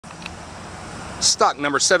Stock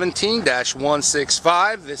number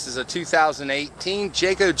 17-165. This is a 2018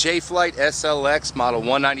 Jayco Jay Flight SLX model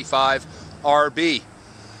 195RB.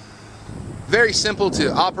 Very simple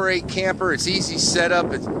to operate camper. It's easy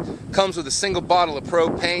setup. It comes with a single bottle of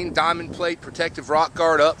propane, diamond plate, protective rock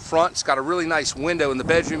guard up front. It's got a really nice window in the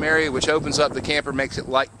bedroom area which opens up the camper, makes it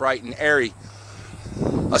light, bright, and airy.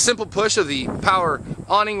 A simple push of the power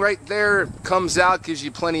awning right there comes out, gives you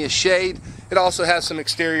plenty of shade. It also has some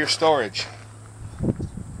exterior storage.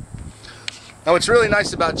 Now what's really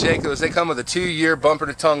nice about Jayco is they come with a 2-year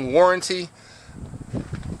bumper-to-tongue warranty.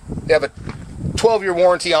 They have a 12-year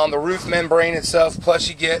warranty on the roof membrane itself, plus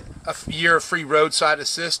you get a year of free roadside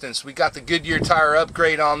assistance. We got the Goodyear tire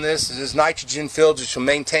upgrade on this. It is nitrogen filled, which will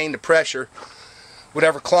maintain the pressure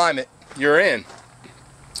whatever climate you're in.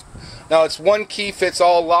 Now it's one key fits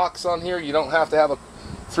all locks on here. You don't have to have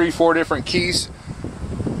 3-4 different keys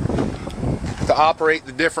to operate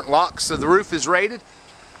the different locks. So the roof is rated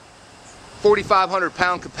 4,500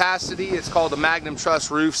 pound capacity. It's called the Magnum Truss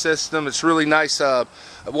roof system. It's really nice.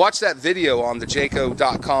 Watch that video on the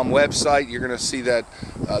Jayco.com website. You're going to see that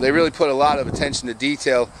they really put a lot of attention to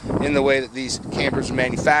detail in the way that these campers are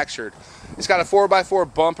manufactured. It's got a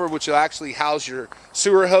 4x4 bumper which will actually house your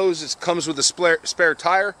sewer hose. It comes with a spare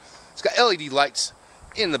tire. It's got LED lights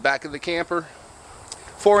in the back of the camper.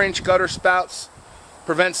 4-inch gutter spouts.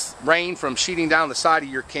 Prevents rain from sheeting down the side of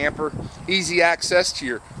your camper. Easy access to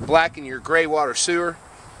your black and your gray water sewer.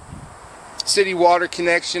 City water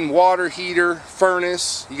connection, water heater,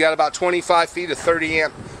 furnace. You got about 25 feet of 30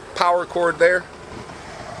 amp power cord there.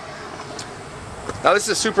 Now this is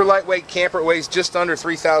a super lightweight camper. It weighs just under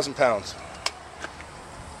 3,000 pounds.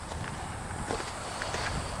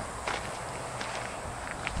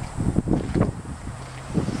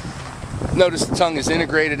 Notice the tongue is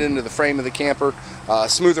integrated into the frame of the camper.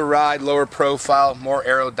 Smoother ride, lower profile, more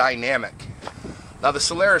aerodynamic. Now the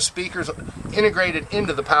Solaris speakers integrated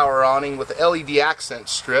into the power awning with the LED accent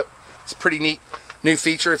strip. It's a pretty neat new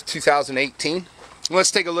feature of 2018. Let's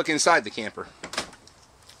take a look inside the camper.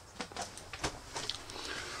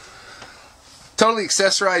 Totally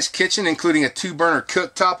accessorized kitchen, including a 2-burner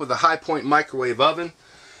cooktop with a high-point microwave oven.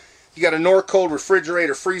 You got a Norcold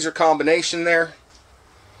refrigerator freezer combination there.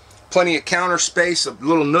 Plenty of counter space, a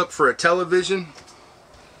little nook for a television.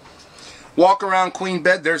 Walk around queen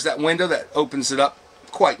bed. There's that window that opens it up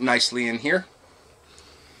quite nicely in here.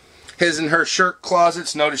 His and her shirt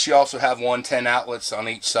closets. Notice you also have 110 outlets on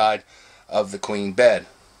each side of the queen bed.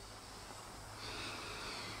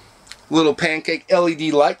 Little pancake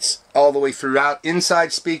LED lights all the way throughout.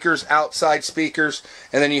 Inside speakers, outside speakers,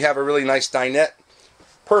 and then you have a really nice dinette.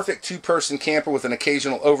 Perfect 2-person camper with an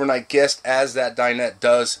occasional overnight guest, as that dinette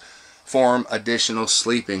does form additional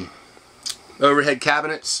sleeping. Overhead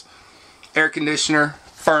cabinets, air conditioner,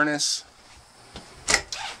 furnace,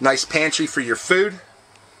 nice pantry for your food,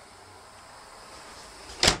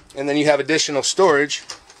 and then you have additional storage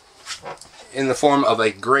in the form of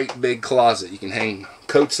a great big closet. You can hang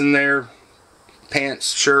coats in there,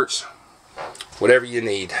 pants, shirts, whatever you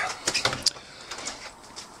need.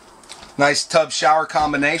 Nice tub shower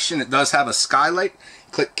combination. It does have a skylight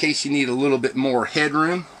in case you need a little bit more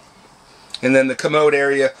headroom. And then the commode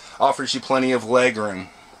area offers you plenty of leg room.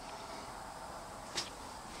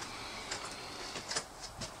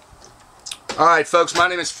 Alright folks, my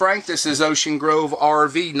name is Frank. This is Ocean Grove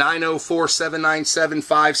RV,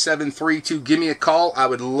 904-797-5732. Give me a call. I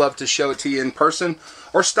would love to show it to you in person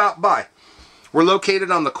or stop by. We're located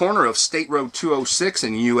on the corner of State Road 206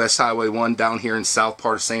 and US Highway 1 down here in south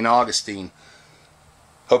part of St. Augustine.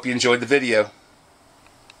 Hope you enjoyed the video.